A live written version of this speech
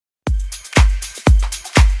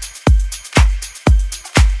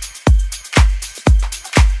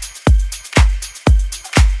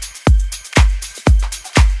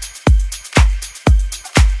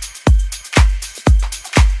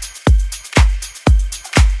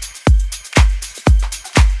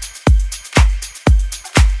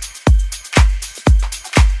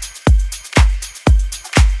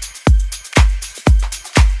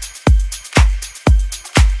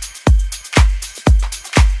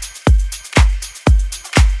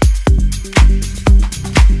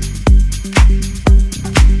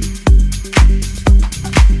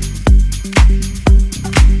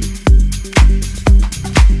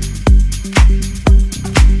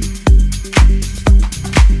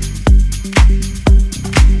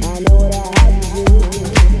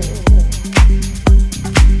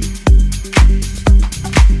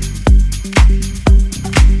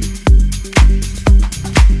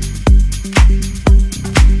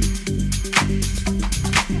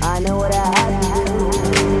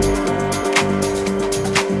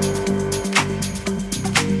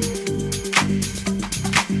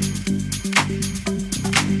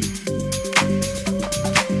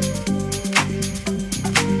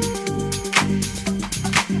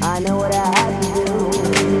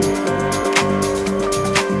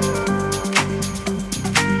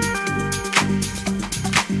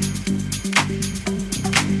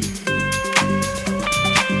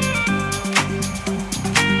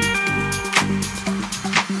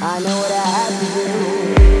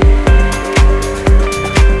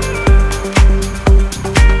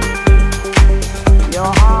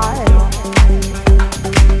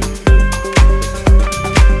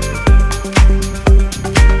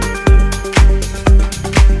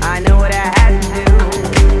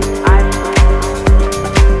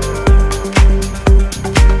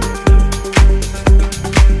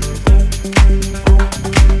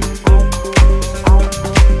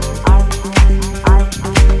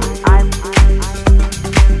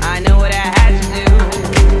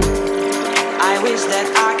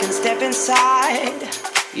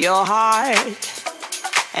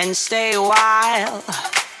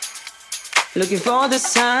Looking for the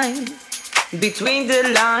sign between the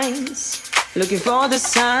lines, looking for the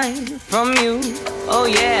sign from you, oh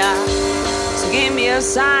yeah. So give me a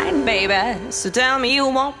sign, baby, so tell me you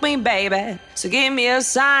want me, baby. So give me a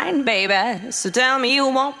sign, baby, so tell me you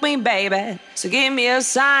want me, baby. So give me a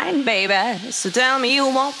sign, baby, so tell me you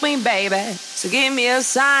want me, baby. So give me a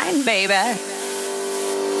sign, baby.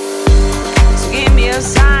 So give me a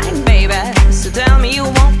sign, baby, so tell me you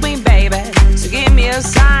want me, baby. So give me a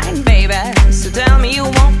sign, baby, so tell me you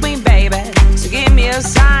want me, baby. So give me a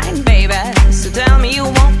sign, baby, so tell me you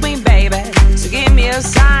want me, baby. So give me a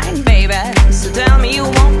sign, baby, so tell me you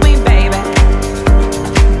want me, baby.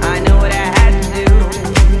 I know what I had to do.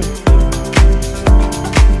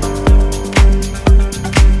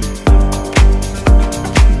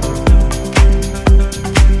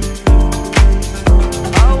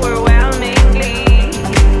 Overwhelmingly,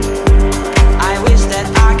 I wish that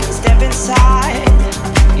I could step inside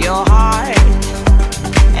your heart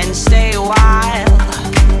and stay a while,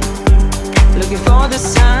 looking for the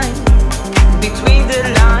sign between the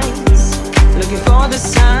lines, looking for the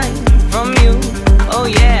sign from you, oh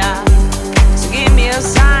yeah. So give me a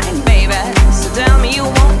sign, baby, so tell me you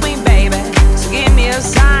want me, baby. So give me a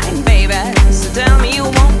sign, baby, so tell me you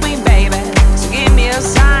want me, baby. So give me a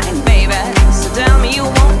sign, baby, so tell me you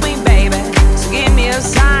want me, baby. So give me a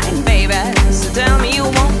sign, baby, so tell me you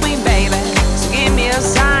want me, baby. So give me a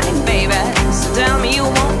sign, baby, so tell me you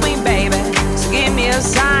want me, baby. So give me a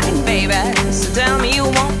sign, baby, so tell me you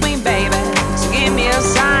want me, baby. So give me a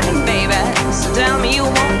sign, baby, so tell me you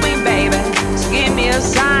want me, baby. So give me a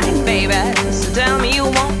sign, baby, so tell me you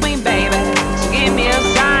want me, baby. So give me a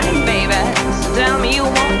sign, baby, so tell me you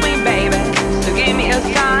want me, baby. So give me a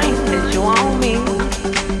sign that you want me.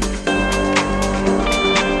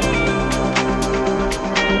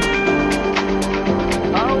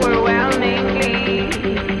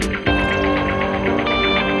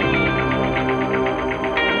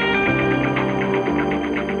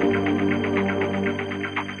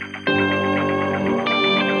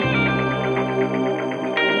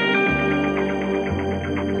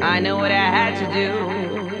 I know what I had to do.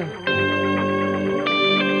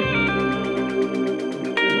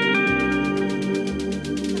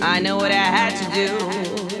 I know what I had to do.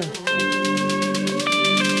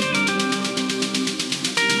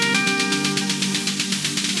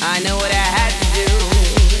 I know what I had to do.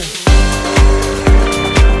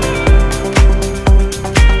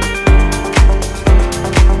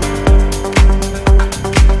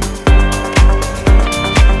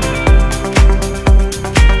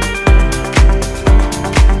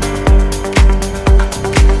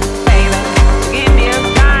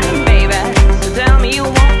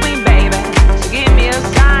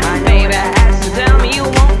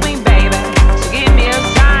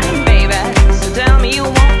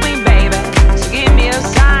 Baby,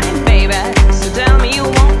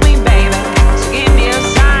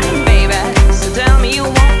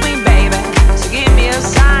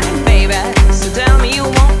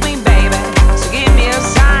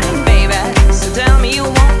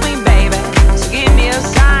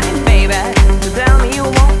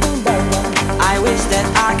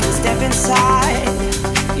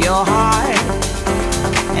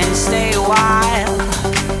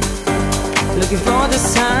 looking for the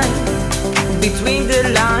sign between the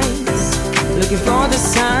lines, looking for the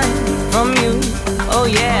sign from you. Oh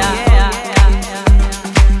yeah.